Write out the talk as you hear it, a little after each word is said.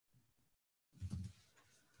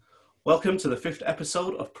Welcome to the fifth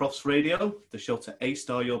episode of Profs Radio, the show to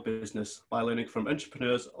A-star your business by learning from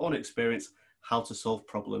entrepreneurs' own experience how to solve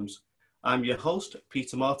problems. I'm your host,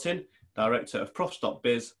 Peter Martin, Director of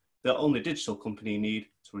Profs.biz, the only digital company you need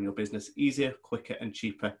to run your business easier, quicker and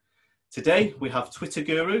cheaper. Today we have Twitter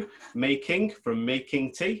guru, May King from May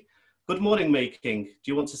King Tea. Good morning, May King. Do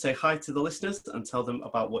you want to say hi to the listeners and tell them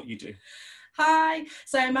about what you do? Hi,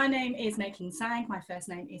 so my name is May King Sang, my first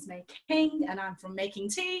name is May King, and I'm from May King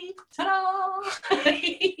Tea, ta-da!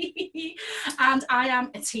 And I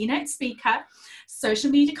am a keynote speaker,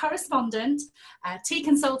 social media correspondent, tea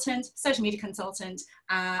consultant, social media consultant,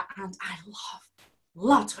 and I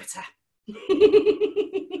love Twitter.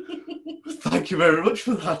 Thank you very much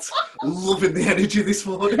for that. Loving the energy this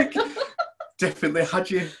morning. Definitely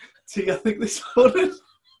had your tea, I think, this morning.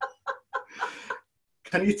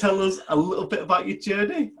 Can you tell us a little bit about your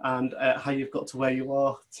journey and how you've got to where you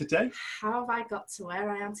are today? How have I got to where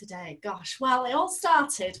I am today? Gosh, well, it all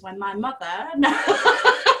started when my mother...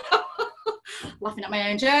 Laughing at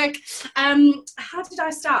my own joke. How did I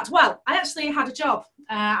start? Well, I actually had a job.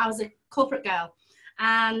 I was a corporate girl.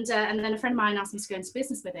 And then a friend of mine asked me to go into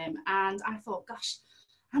business with him. And I thought, gosh,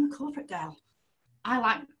 I'm a corporate girl. I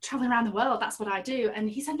like traveling around the world. That's what I do. And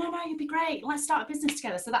he said, no, you'd be great. Let's start a business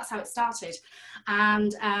together. So that's how it started.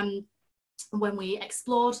 And when we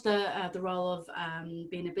explored the role of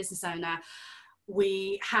being a business owner,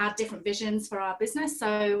 we had different visions for our business.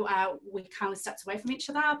 So we kind of stepped away from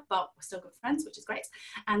each other, but we're still good friends, which is great.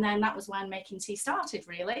 And then that was when May King Tea started,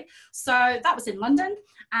 really. So that was in London.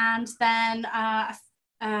 And then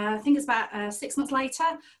I think it's about 6 months later,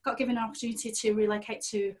 got given an opportunity to relocate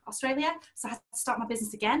to Australia. So I had to start my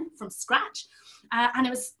business again from scratch. And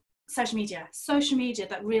it was social media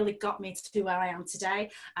that really got me to where I am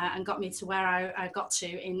today and got me to where I got to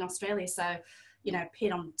in Australia. So, you know,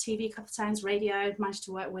 appeared on TV a couple of times, radio, managed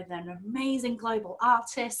to work with an amazing global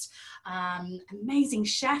artist, amazing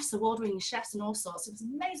chefs, award-winning chefs and all sorts. It was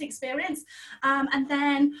an amazing experience. And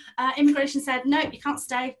then immigration said, no, you can't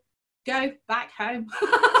stay. Go back home.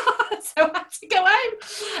 So I had to go home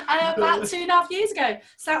about 2.5 years ago.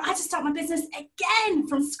 So I had to start my business again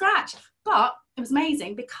from scratch. But it was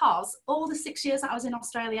amazing because all the 6 years that I was in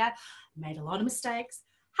Australia, made a lot of mistakes,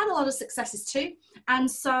 had a lot of successes too. And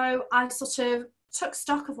so I sort of took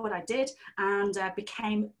stock of what I did and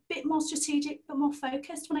became a bit more strategic, a bit more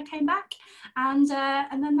focused when I came back. And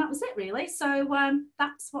then that was it, really. So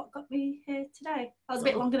that's what got me here today. That was a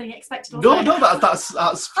bit longer than you expected. No,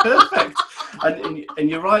 that's perfect. and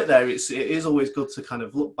you're right there. It is always good to kind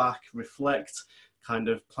of look back, reflect, kind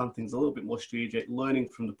of plan things a little bit more strategic, learning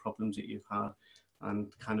from the problems that you've had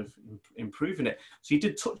and kind of improving it. So you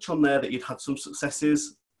did touch on there that you'd had some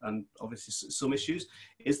successes and obviously some issues.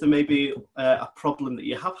 Is there maybe a problem that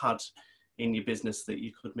you have had in your business that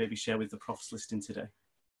you could maybe share with the profs listening today?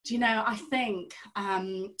 Do you know, I think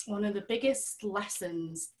one of the biggest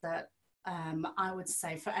lessons that I would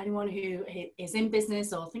say for anyone who is in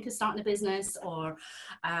business or think of starting a business or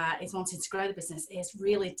is wanting to grow the business is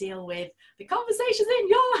really deal with the conversations in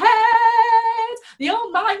your head, the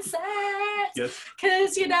old mindset. Yes.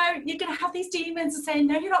 Because, you know, you're going to have these demons and saying,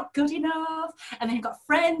 no, you're not good enough. And then you've got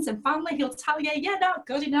friends and family who'll tell you, you're not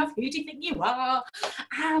good enough. Who do you think you are?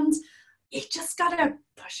 And you've just got to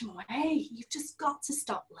push them away. You've just got to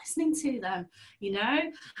stop listening to them, you know,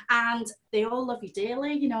 and they all love you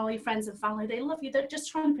dearly. You know, all your friends and family, they love you. They're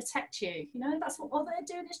just trying to protect you. You know, that's what all they're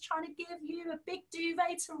doing is trying to give you a big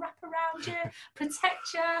duvet to wrap around you,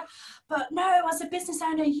 protect you. But no, as a business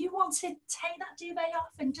owner, you want to take that duvet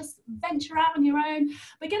off and just venture out on your own,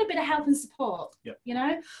 but get a bit of help and support, you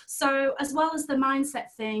know. So as well as the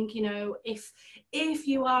mindset thing, you know, if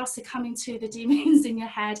you are succumbing to the demons in your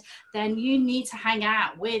head, then you need to hang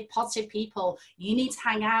out with positive people. You need to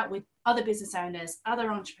hang out with other business owners,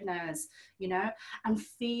 other entrepreneurs, you know, and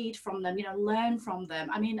feed from them, you know, learn from them.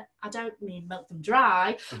 I mean, I don't mean milk them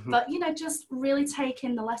dry, but, you know, just really take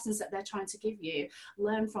in the lessons that they're trying to give you,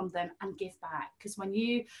 learn from them and give back. Because when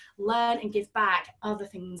you learn and give back, other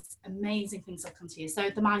things, amazing things will come to you. So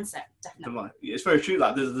the mindset, definitely. It's very true.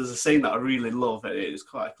 Like there's a saying that I really love. It's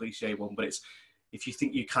quite a cliche one, but it's, if you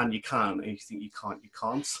think you can, you can, and if you think you can't, you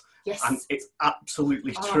can't. Yes. And it's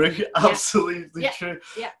absolutely true. Absolutely true.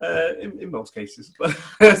 Yeah. In most cases. But,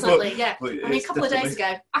 absolutely, yeah. But I mean, a couple of days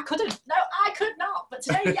ago, I couldn't. No, I could not. But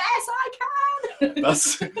today, yes, I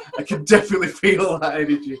can. I can definitely feel that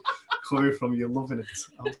energy coming from you. Loving it.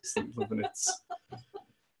 Absolutely loving it.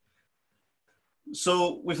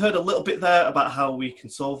 So we've heard a little bit there about how we can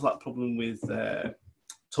solve that problem with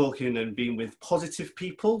talking and being with positive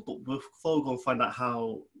people, but before we go and find out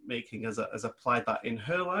how May King has applied that in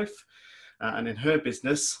her life and in her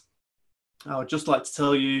business, I would just like to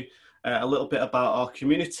tell you a little bit about our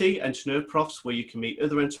community, Entrepreneur Profs, where you can meet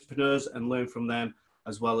other entrepreneurs and learn from them,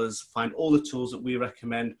 as well as find all the tools that we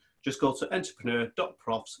recommend. Just go to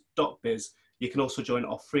entrepreneur.profs.biz. You can also join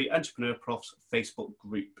our free Entrepreneur Profs Facebook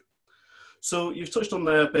group. So you've touched on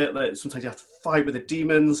there a bit that sometimes you have to fight with the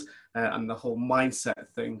demons and the whole mindset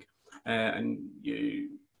thing. And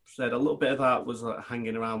you said a little bit of that was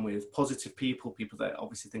hanging around with positive people that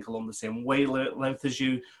obviously think along the same wavelength as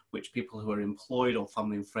you, which people who are employed or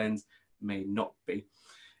family and friends may not be.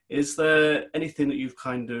 Is there anything that you've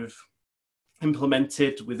kind of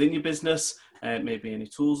implemented within your business, maybe any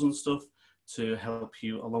tools and stuff to help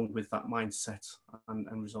you along with that mindset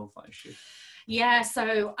and resolve that issue? Yeah,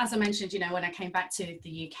 so as I mentioned, when I came back to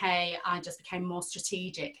the UK, I just became more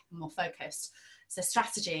strategic and more focused. So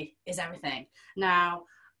strategy is everything. Now,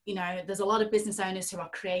 there's a lot of business owners who are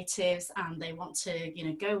creatives and they want to,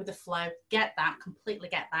 go with the flow, completely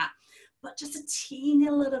get that. But just a teeny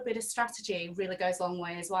little bit of strategy really goes a long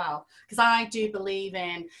way as well. Because I do believe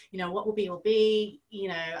in, what will be,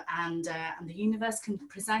 and the universe can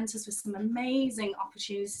present us with some amazing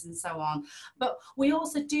opportunities and so on. But we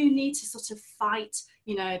also do need to sort of fight,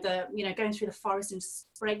 going through the forest and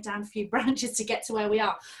break down a few branches to get to where we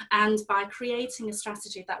are. And by creating a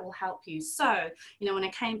strategy that will help you. So, when I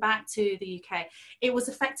came back to the UK, it was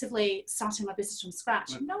effectively starting my business from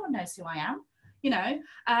scratch. No one knows who I am.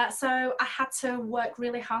 So I had to work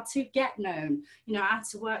really hard to get known. I had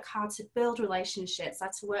to work hard to build relationships. I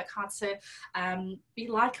had to work hard to be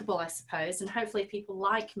likable, I suppose. And hopefully people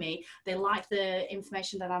like me, they like the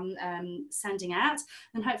information that I'm sending out,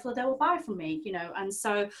 and hopefully they will buy from me, And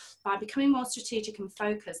so by becoming more strategic and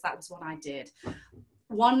focused, that was what I did.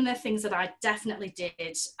 One of the things that I definitely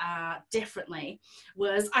did differently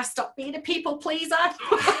was I stopped being a people pleaser.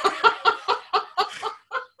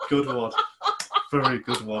 Good one. Very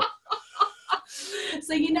good one.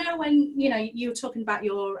 So when you were talking about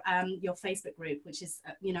your Facebook group, which is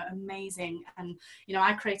amazing, and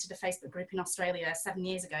I created a Facebook group in Australia 7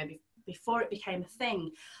 years ago before it became a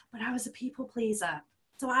thing, but I was a people pleaser.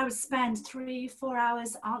 So I would spend 3-4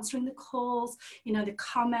 hours answering the calls, the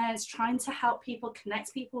comments, trying to help people,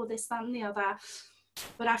 connect people with this, that, and the other,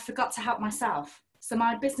 but I forgot to help myself. So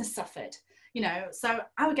my business suffered. So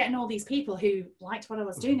I was getting all these people who liked what I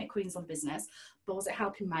was doing at Queens on Business, but was it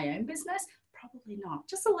helping my own business? Probably not.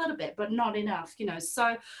 Just a little bit, but not enough,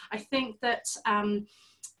 So I think that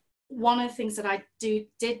one of the things that I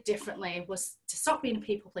did differently was to stop being a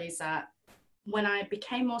people pleaser. When I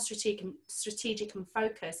became more strategic and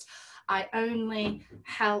focused, I only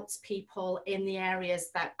helped people in the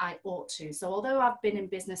areas that I ought to. So although I've been in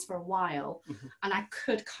business for a while, and I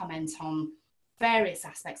could comment on various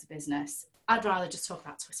aspects of business, I'd rather just talk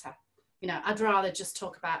about Twitter. I'd rather just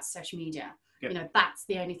talk about social media. Yep. That's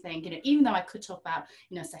the only thing, even though I could talk about,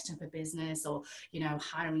 setting up a business or,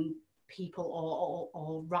 hiring people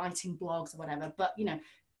or writing blogs or whatever, but,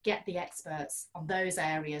 get the experts on those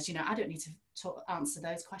areas. I don't need to answer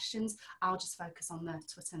those questions. I'll just focus on the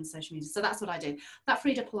Twitter and social media. So that's what I did. That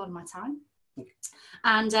freed up a lot of my time.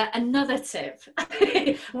 And another tip,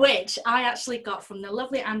 which I actually got from the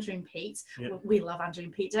lovely Andrew and Pete. Yep. We love Andrew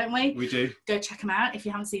and Pete, don't we? We do. Go check them out if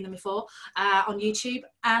you haven't seen them before on YouTube.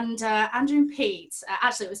 And Andrew and Pete,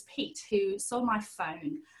 actually it was Pete who saw my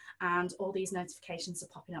phone and all these notifications are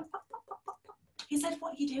popping up. Pop, pop, pop, pop, pop. He said,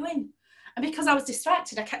 "What are you doing?" And because I was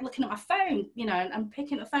distracted, I kept looking at my phone, and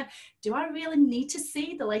picking up the phone. Do I really need to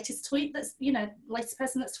see the latest tweet that's, latest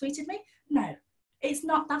person that's tweeted me? No. It's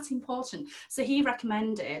not that important. So he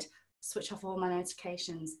recommended switch off all my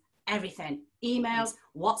notifications, everything, emails,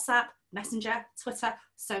 WhatsApp, Messenger, Twitter,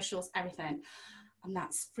 socials, everything. And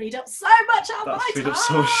that's freed up so much of my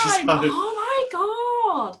time. Oh my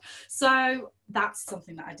God. So that's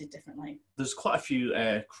something that I did differently. There's quite a few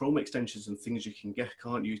Chrome extensions and things you can get,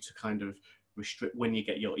 can't you, to kind of restrict when you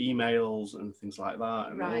get your emails and things like that,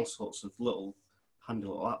 and all sorts of little handy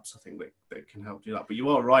little apps, I think, that can help do that. But you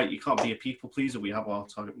are right, you can't be a people pleaser. We have our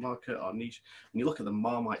target market, our niche. And you look at the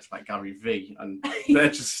Marmites like Gary Vee, and they're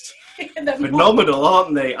just phenomenal,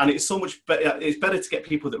 aren't they? And it's so much better. It's better to get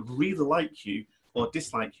people that really like you or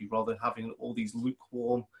dislike you, rather than having all these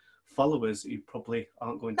lukewarm followers who probably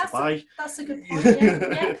aren't going to buy. That's a good point.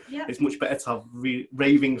 Yeah. It's much better to have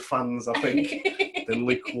raving fans, I think, than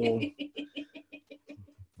lukewarm.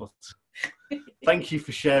 But thank you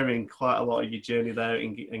for sharing quite a lot of your journey there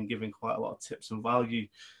and giving quite a lot of tips and value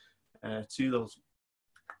to those.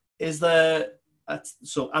 Is there,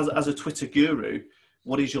 so as a Twitter guru,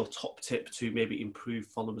 what is your top tip to maybe improve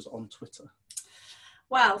followers on Twitter?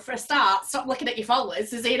 Well, for a start, stop looking at your followers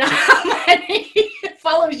to see how many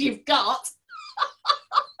followers you've got.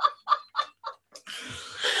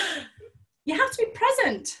 you have to be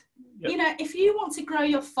present. Yep. You know, if you want to grow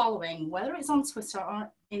your following, whether it's on Twitter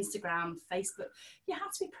or Instagram, Facebook, you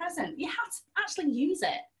have to be present. You have to actually use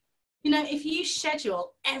it. You know, if you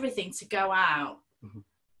schedule everything to go out,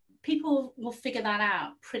 people will figure that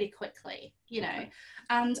out pretty quickly, you know.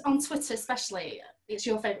 And on Twitter especially, it's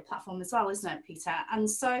your favourite platform as well, isn't it, Peter? And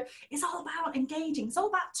so it's all about engaging. It's all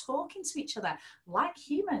about talking to each other like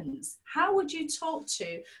humans. How would you talk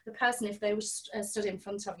to the person if they were stood in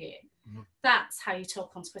front of you? That's how you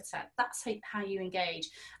talk on Twitter. That's how you engage.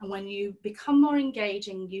 And when you become more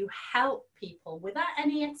engaging, you help people without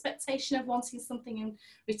any expectation of wanting something in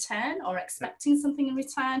return or expecting something in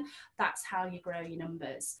return. That's how you grow your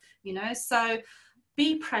numbers, you know. So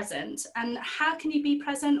be present. And how can you be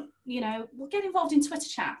present? You know, we'll get involved in Twitter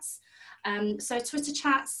chats. So Twitter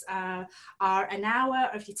chats are an hour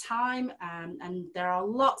of your time, and there are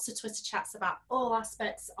lots of Twitter chats about all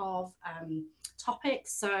aspects of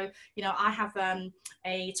topics. So, you know, I have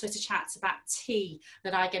a Twitter chat about tea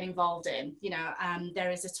that I get involved in. You know,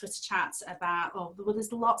 there is a Twitter chat about, well,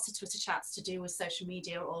 there's lots of Twitter chats to do with social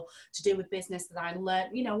media or to do with business that I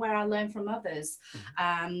learn, you know, where I learn from others.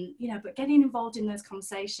 You know, but getting involved in those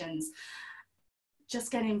conversations,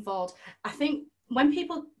 just getting involved. I think when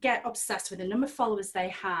people get obsessed with the number of followers they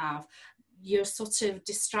have, you're sort of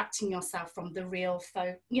distracting yourself from the real,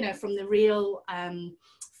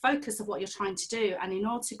 focus of what you're trying to do. And in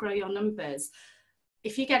order to grow your numbers,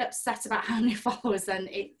 if you get upset about how many followers, then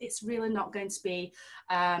it's really not going to be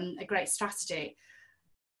a great strategy.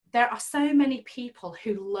 There are so many people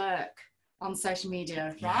who lurk on social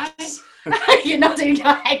media, right? Yes. You're nodding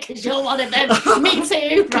your head because you're one of them. Me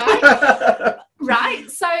too, right? Right.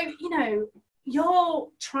 So, you know, you're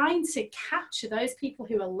trying to capture those people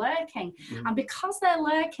who are lurking. And because they're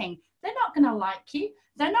lurking, they're not going to like you.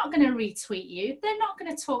 They're not going to retweet you. They're not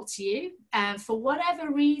going to talk to you for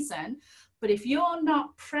whatever reason. But if you're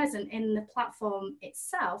not present in the platform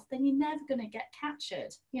itself, then you're never going to get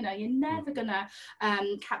captured. You know, you're never going to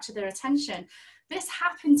capture their attention. This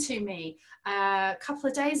happened to me a couple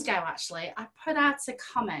of days ago, actually. I put out a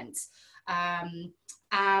comment.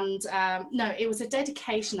 No, it was a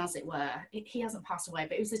dedication, as it were. He hasn't passed away,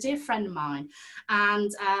 but it was a dear friend of mine.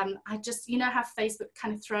 And I just, you know how Facebook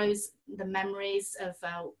kind of throws the memories of,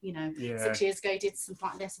 6 years ago, you did something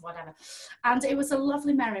like this or whatever. And it was a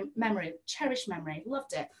lovely memory, cherished memory,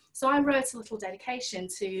 loved it. So I wrote a little dedication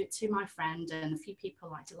to my friend, and a few people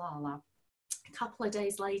liked it, A couple of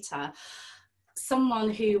days later, someone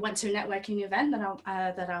who went to a networking event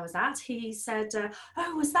that I was at, he said,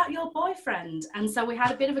 oh, was that your boyfriend? And so we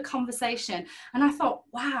had a bit of a conversation, and I thought,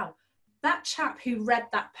 wow, that chap who read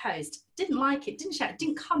that post didn't like it, didn't share it,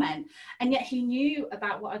 didn't comment, and yet he knew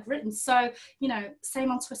about what I'd written. So, you know,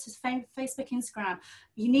 same on Twitter, Facebook, Instagram,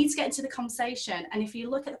 you need to get into the conversation. And if you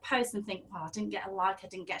look at the post and think, well, I didn't get a like, I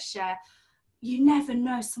didn't get a share, you never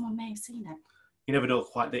know, someone may have seen it. You never know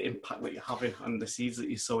quite the impact that you're having and the seeds that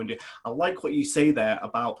you're sowing. I like what you say there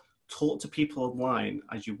about talk to people online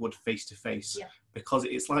as you would face to face, because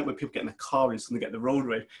it's like when people get in a car and suddenly get the road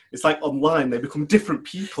rage. It's like online they become different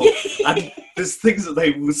people, and there's things that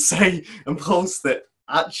they will say and post that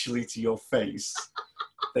actually to your face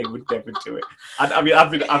they would never do it. And I mean,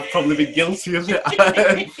 I've probably been guilty of it,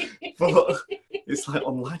 but it's like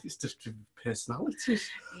online it's just personalities.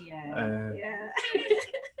 Yeah.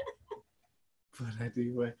 But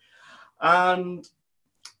anyway, and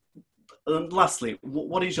lastly,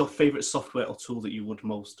 what is your favourite software or tool that you would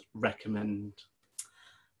most recommend?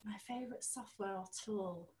 My favourite software or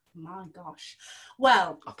tool? My gosh.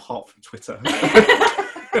 Well, apart from Twitter.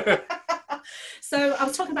 So I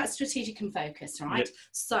was talking about strategic and focus, right? Yep.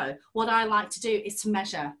 So what I like to do is to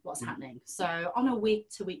measure what's happening. So on a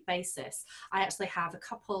week-to-week basis, I actually have a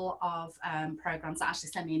couple of programs that actually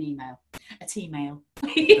send me an email, a T-mail,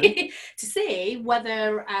 to see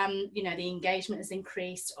whether, the engagement has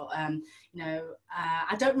increased. Or,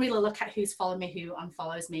 I don't really look at who's followed me, who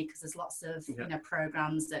unfollows me, because there's lots of,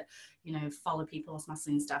 programs that, follow people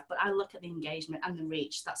automatically and stuff. But I look at the engagement and the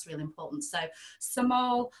reach. That's really important. So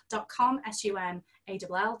sumall.com,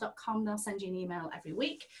 SUMALL.com, they'll send you an email every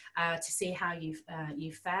week to see how you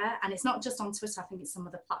fare. And it's not just on Twitter, I think it's some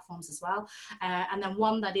other platforms as well. And then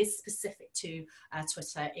one that is specific to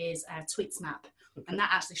Twitter is TweetsMap. Okay. And that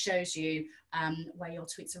actually shows you where your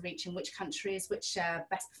tweets are reaching, which countries, which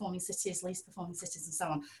best performing cities, least performing cities, and so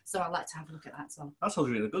on. So I like to have a look at that as well. That sounds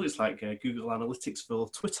really good. It's like Google Analytics for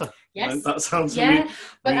Twitter. Yes. That sounds really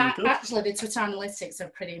good. Actually, the Twitter analytics are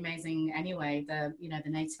pretty amazing anyway, the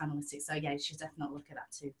native analytics. So yeah, you should definitely look at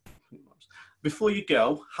that too. Before you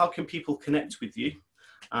go, how can people connect with you?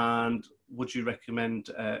 And would you recommend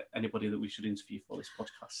anybody that we should interview for this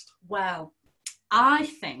podcast? Well, I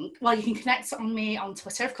think, you can connect on me on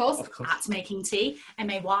Twitter, of course. At Making Tea,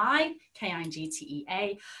 MAYKINGTEA.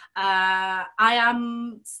 I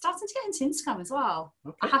am starting to get into Instagram as well,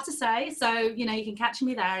 I have to say. So, you can catch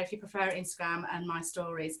me there if you prefer Instagram and my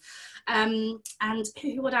stories. And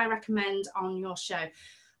who would I recommend on your show?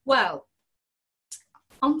 Well,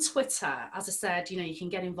 on Twitter, as I said, you can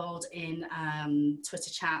get involved in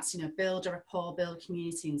Twitter chats, build a rapport, build a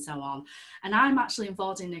community and so on. And I'm actually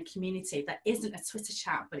involved in a community that isn't a Twitter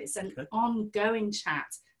chat, but it's an ongoing chat.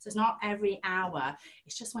 So it's not every hour.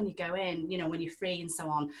 It's just when you go in, when you're free and so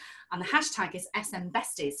on. And the hashtag is SM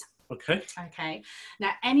Besties. Okay.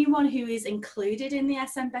 Now, anyone who is included in the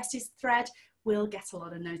SM Besties thread will get a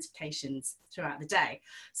lot of notifications throughout the day.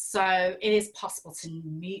 So it is possible to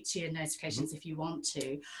mute your notifications if you want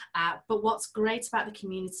to. But what's great about the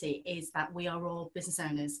community is that we are all business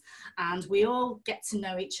owners and we all get to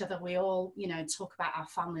know each other. We all, talk about our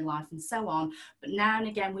family life and so on. But now and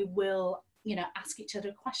again, we will ask each other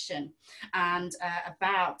a question and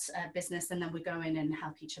about business, and then we go in and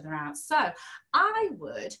help each other out. So I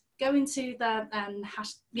would go into the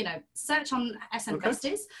search on SM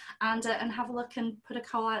Besties and have a look and put a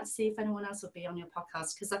call out to see if anyone else would be on your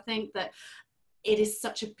podcast, because I think that it is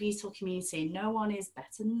such a beautiful community. No one is better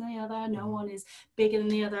than the other. No one is bigger than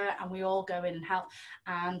the other. And we all go in and help.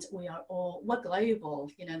 And we're global.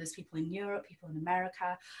 There's people in Europe, people in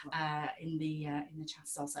America, in the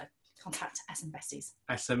chats also. Contact SM Besties.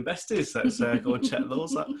 SM Besties, let's go and check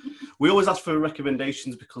those out. We always ask for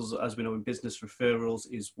recommendations because, as we know in business, referrals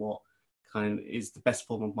is what is the best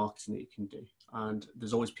form of marketing that you can do. And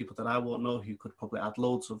there's always people that I won't know who could probably add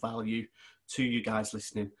loads of value to you guys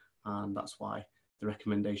listening. And that's why the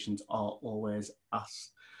recommendations are always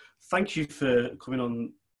asked. Thank you for coming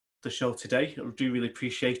on the show today. I do really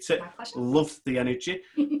appreciate it. My pleasure. Loved the energy.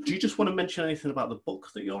 Do you just want to mention anything about the book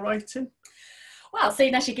that you're writing? Well,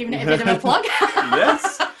 seeing as you're giving it a bit of a plug.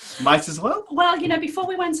 Yes, might as well. Well, before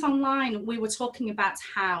we went online, we were talking about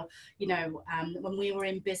how, when we were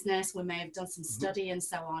in business, we may have done some study and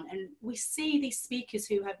so on. And we see these speakers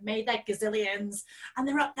who have made their gazillions and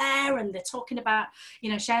they're up there and they're talking about,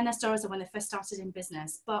 sharing their stories of when they first started in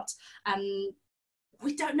business. But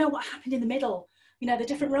we don't know what happened in the middle, the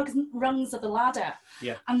different rungs of the ladder.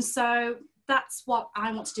 Yeah. And so that's what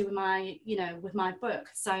I want to do with my, with my book.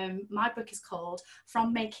 So my book is called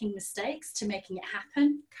From Making Mistakes to Making It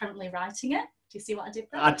Happen. Currently writing it. Do you see what I did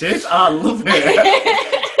there? I did. I love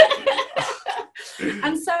it.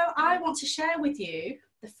 And so I want to share with you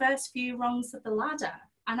the first few rungs of the ladder.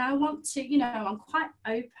 And I want to, I'm quite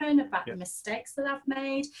open about the mistakes that I've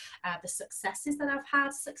made, the successes that I've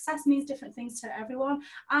had. Success means different things to everyone.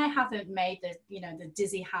 I haven't made the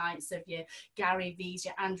dizzy heights of your Gary V's,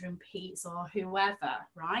 your Andrew and Pete's or whoever,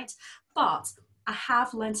 right? But I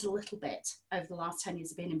have learned a little bit over the last 10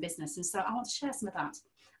 years of being in business. And so I want to share some of that.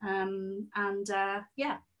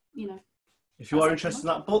 If you are interested in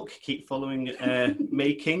that book, keep following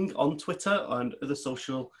Making on Twitter and other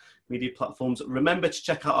social media platforms. Remember to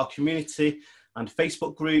check out our community and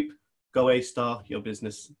Facebook group. Go A-Star Your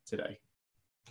Business Today.